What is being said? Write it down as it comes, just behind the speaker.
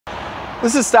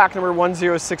This is stock number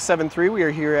 10673. We are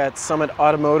here at Summit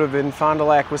Automotive in Fond du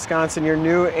Lac, Wisconsin, your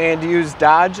new and used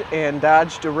Dodge and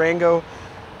Dodge Durango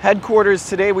headquarters.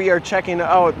 Today we are checking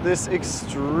out this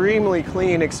extremely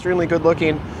clean, extremely good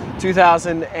looking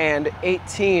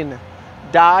 2018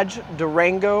 Dodge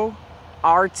Durango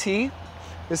RT.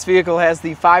 This vehicle has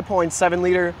the 5.7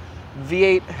 liter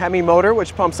V8 Hemi motor,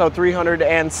 which pumps out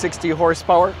 360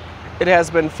 horsepower. It has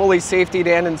been fully safetied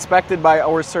and inspected by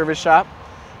our service shop.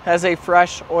 Has a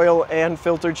fresh oil and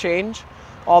filter change.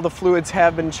 All the fluids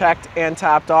have been checked and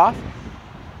topped off.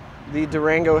 The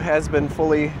Durango has been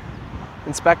fully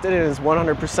inspected and is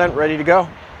 100% ready to go.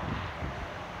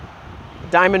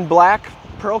 Diamond black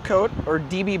Pearlcoat, or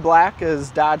DB black as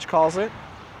Dodge calls it,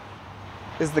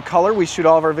 is the color. We shoot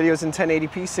all of our videos in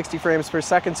 1080p, 60 frames per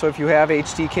second, so if you have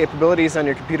HD capabilities on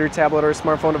your computer, tablet, or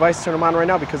smartphone device, turn them on right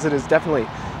now, because it is definitely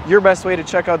your best way to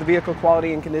check out the vehicle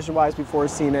quality and condition-wise before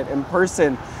seeing it in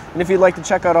person. And if you'd like to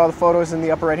check out all the photos, in the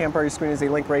upper right-hand part of your screen is a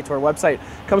link right to our website.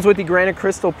 Comes with the granite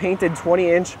crystal painted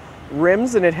 20-inch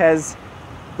rims, and it has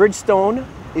Bridgestone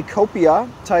Ecopia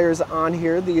tires on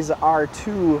here. These are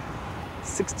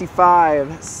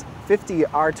 265/50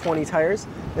 R20 tires,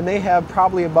 and they have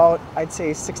probably about, I'd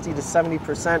say, 60 to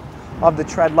 70% of the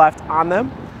tread left on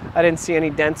them. I didn't see any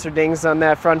dents or dings on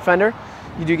that front fender.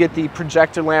 You do get the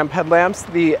projector lamp headlamps,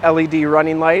 the LED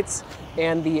running lights,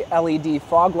 and the LED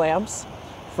fog lamps.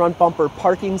 Front bumper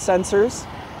parking sensors,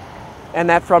 and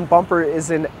that front bumper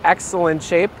is in excellent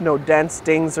shape. No dents,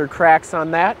 dings, or cracks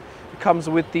on that. It comes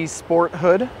with the sport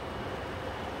hood.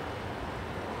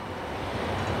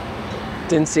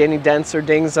 Didn't see any dents or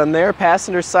dings on there.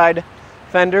 Passenger side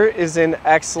fender is in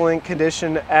excellent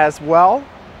condition as well.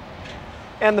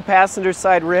 And the passenger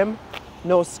side rim,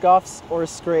 no scuffs or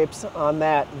scrapes on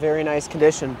that. Very nice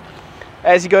condition.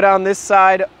 As you go down this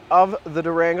side of the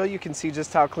Durango, you can see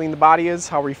just how clean the body is,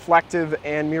 how reflective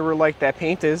and mirror-like that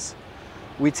paint is.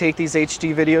 We take these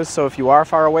HD videos, so if you are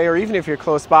far away, or even if you're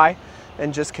close by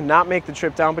and just cannot make the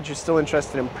trip down, but you're still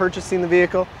interested in purchasing the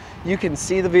vehicle, you can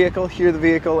see the vehicle, hear the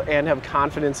vehicle, and have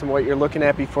confidence in what you're looking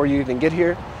at before you even get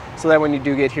here, so that when you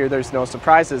do get here, there's no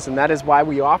surprises. And that is why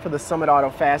we offer the Summit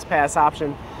Auto Fast Pass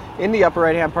option. In the upper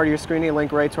right-hand part of your screen, a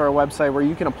link right to our website where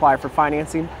you can apply for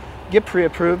financing, get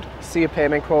pre-approved, see a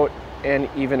payment quote, and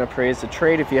even appraise the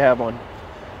trade if you have one.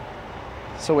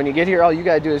 So when you get here, all you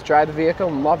gotta do is drive the vehicle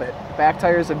and love it. The back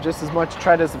tires have just as much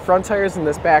tread as the front tires, and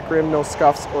this back rim, no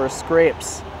scuffs or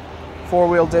scrapes.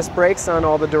 Four-wheel disc brakes on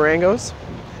all the Durangos.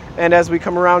 And as we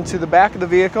come around to the back of the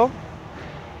vehicle,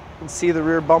 you can see the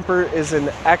rear bumper is in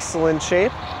excellent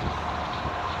shape.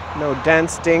 No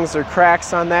dents, dings, or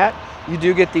cracks on that. You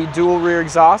do get the dual rear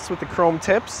exhaust with the chrome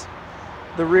tips.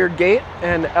 The rear gate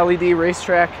and LED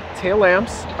racetrack tail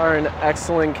lamps are in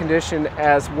excellent condition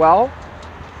as well.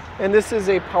 And this is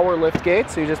a power lift gate,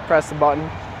 so you just press the button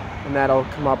and that'll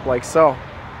come up like so.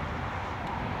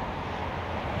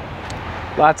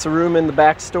 Lots of room in the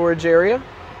back storage area.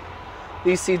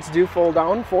 These seats do fold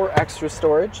down for extra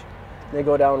storage. They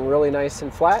go down really nice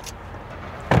and flat.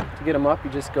 To get them up,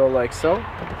 you just go like so.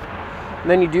 And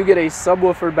then you do get a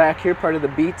subwoofer back here, part of the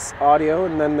Beats audio,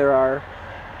 and then there are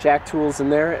jack tools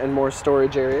in there and more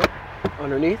storage area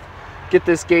underneath. Get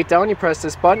this gate down, you press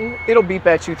this button, it'll beep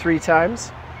at you 3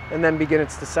 times and then begin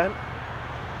its descent.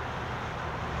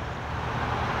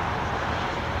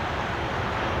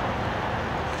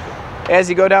 As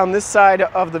you go down this side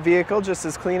of the vehicle, just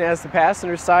as clean as the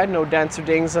passenger side, no dents or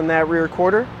dings on that rear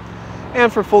quarter.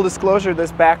 And for full disclosure,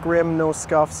 this back rim, no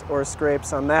scuffs or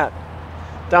scrapes on that.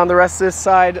 Down the rest of this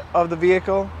side of the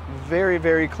vehicle, very,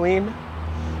 very clean.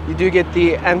 You do get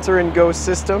the enter and go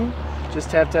system.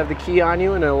 Just have to have the key on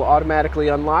you and it'll automatically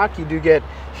unlock. You do get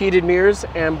heated mirrors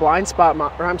and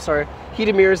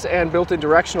heated mirrors and built-in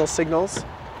directional signals.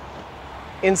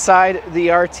 Inside,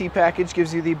 the RT package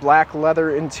gives you the black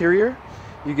leather interior.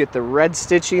 You get the red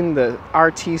stitching, the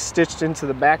RT stitched into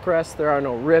the backrest. There are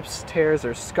no rips, tears,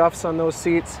 or scuffs on those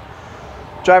seats.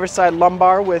 Driver's side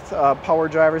lumbar with power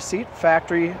driver's seat,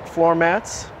 factory floor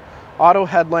mats, auto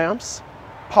headlamps,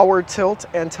 power tilt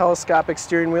and telescopic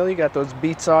steering wheel. You got those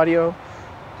Beats audio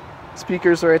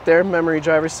speakers right there, memory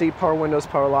driver's seat, power windows,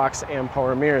 power locks, and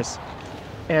power mirrors.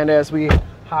 And as we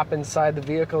hop inside the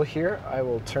vehicle here, I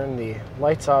will turn the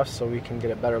lights off so we can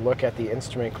get a better look at the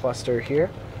instrument cluster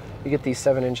here. You get the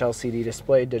 7-inch LCD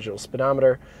display, digital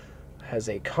speedometer, has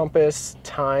a compass,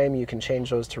 time, you can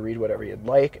change those to read whatever you'd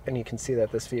like, and you can see that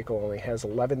this vehicle only has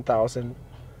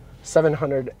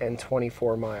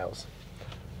 11,724 miles.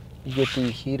 You get the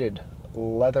heated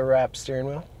leather wrap steering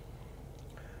wheel,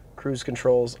 cruise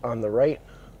controls on the right,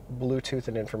 Bluetooth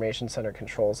and information center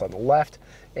controls on the left,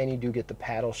 and you do get the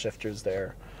paddle shifters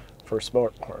there for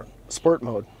sport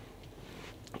mode.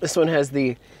 This one has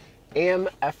the AM,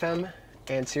 FM,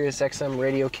 and Sirius XM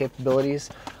radio capabilities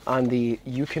on the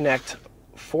Uconnect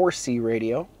 4C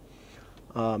radio.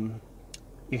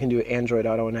 You can do Android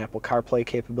Auto and Apple CarPlay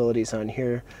capabilities on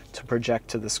here to project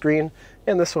to the screen,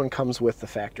 and this one comes with the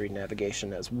factory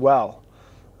navigation as well.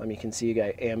 You can see you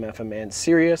got AM, FM, and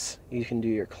Sirius. You can do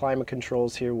your climate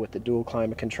controls here with the dual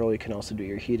climate control. You can also do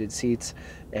your heated seats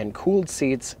and cooled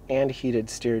seats and heated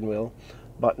steering wheel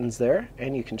buttons there,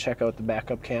 and you can check out the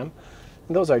backup cam.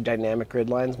 And those are dynamic grid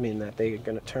lines, meaning that they're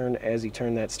going to turn as you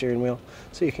turn that steering wheel,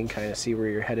 so you can kind of see where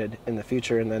you're headed in the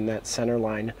future. And then that center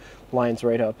line lines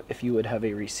right up if you would have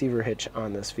a receiver hitch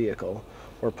on this vehicle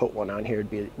or put one on here,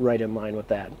 it'd be right in line with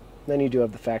that. Then you do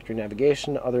have the factory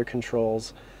navigation, other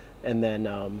controls, and then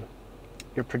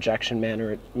your projection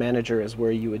manager is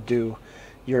where you would do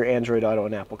your Android Auto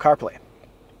and Apple CarPlay.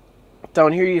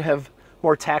 Down here you have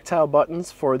more tactile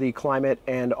buttons for the climate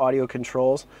and audio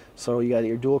controls. So you got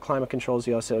your dual climate controls,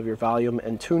 you also have your volume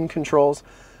and tune controls,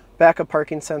 backup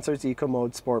parking sensors, eco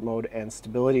mode, sport mode, and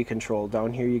stability control.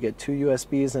 Down here you get 2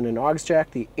 USBs and an aux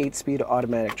jack, the 8-speed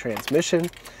automatic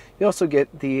transmission. You also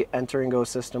get the enter and go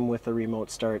system with the remote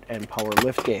start and power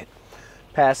lift gate.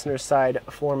 Passenger side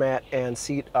floor mat and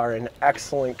seat are in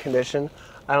excellent condition.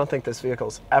 I don't think this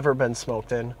vehicle's ever been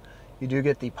smoked in. You do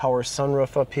get the power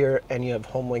sunroof up here, and you have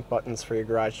Homelink buttons for your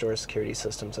garage door security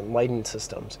systems and lighting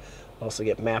systems. You also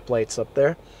get map lights up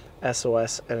there,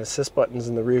 SOS and assist buttons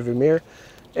in the rearview mirror.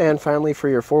 And finally, for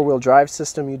your four-wheel drive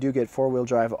system, you do get four-wheel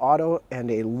drive auto and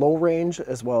a low range,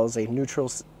 as well as a neutral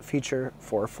feature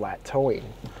for flat towing.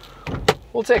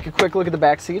 We'll take a quick look at the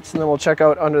back seats, and then we'll check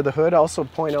out under the hood. Also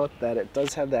point out that it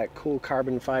does have that cool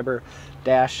carbon fiber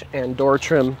dash and door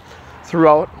trim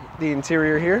throughout the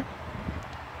interior here.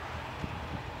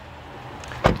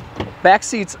 Back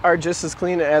seats are just as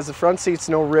clean as the front seats,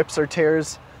 no rips or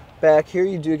tears. Back here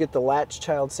you do get the Latch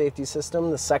child safety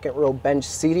system, the second row bench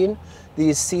seating.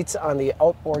 These seats on the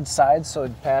outboard side, so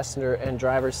passenger and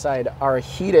driver's side, are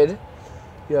heated.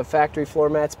 You have factory floor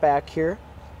mats back here,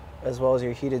 as well as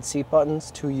your heated seat buttons,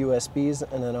 2 USBs,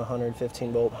 and then a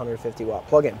 115 volt, 150 watt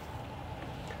plug-in.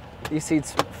 These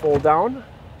seats fold down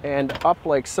and up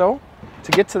like so.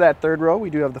 To get to that third row,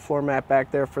 we do have the floor mat back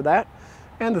there for that.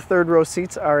 And the third row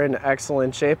seats are in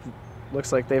excellent shape.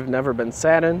 Looks like they've never been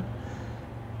sat in,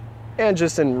 and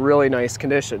just in really nice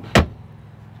condition.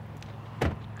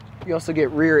 You also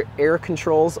get rear air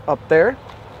controls up there.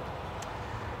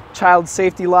 Child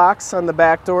safety locks on the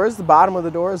back doors. The bottom of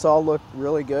the doors all look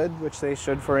really good, which they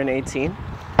should for an 18.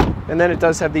 And then it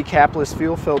does have the capless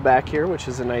fuel fill back here, which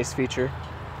is a nice feature.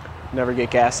 Never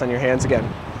get gas on your hands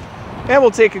again. And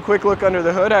we'll take a quick look under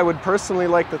the hood. I would personally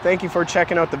like to thank you for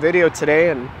checking out the video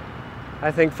today, and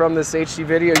I think from this HD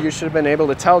video you should have been able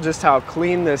to tell just how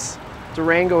clean this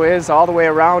Durango is all the way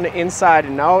around, inside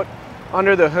and out.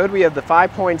 Under the hood we have the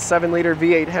 5.7 liter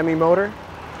V8 Hemi motor.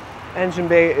 Engine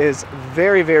bay is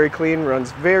very, very clean,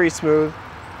 runs very smooth.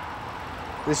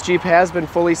 This Jeep has been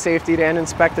fully safetied and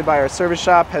inspected by our service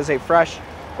shop, has a fresh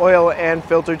oil and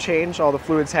filter change. All the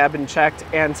fluids have been checked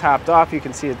and topped off. You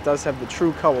can see it does have the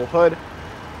true Cowl hood,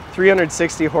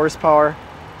 360 horsepower,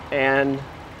 and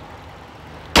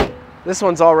this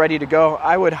one's all ready to go.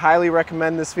 I would highly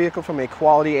recommend this vehicle from a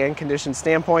quality and condition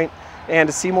standpoint. And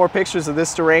to see more pictures of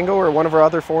this Durango or one of our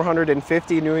other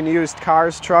 450 new and used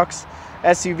cars, trucks,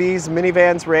 SUVs,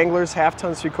 minivans, Wranglers, half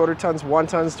tons, 3/4 tons, 1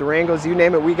 tons, Durangos, you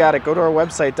name it, we got it. Go to our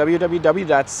website,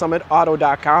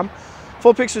 www.summitauto.com.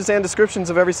 Full pictures and descriptions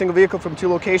of every single vehicle from 2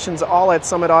 locations, all at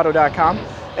summitauto.com.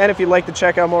 And if you'd like to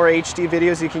check out more HD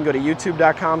videos, you can go to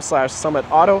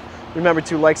youtube.com/summitauto. Remember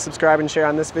to like, subscribe, and share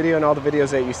on this video and all the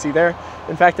videos that you see there.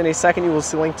 In fact, in a second, you will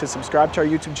see a link to subscribe to our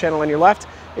YouTube channel on your left,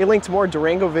 a link to more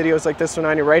Durango videos like this one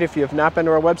on your right. If you have not been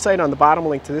to our website, on the bottom, a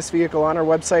link to this vehicle on our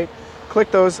website.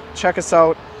 Click those, check us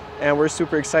out, and we're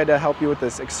super excited to help you with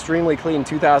this extremely clean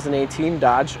 2018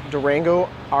 Dodge Durango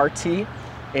RT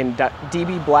in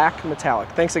DB Black Metallic.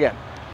 Thanks again.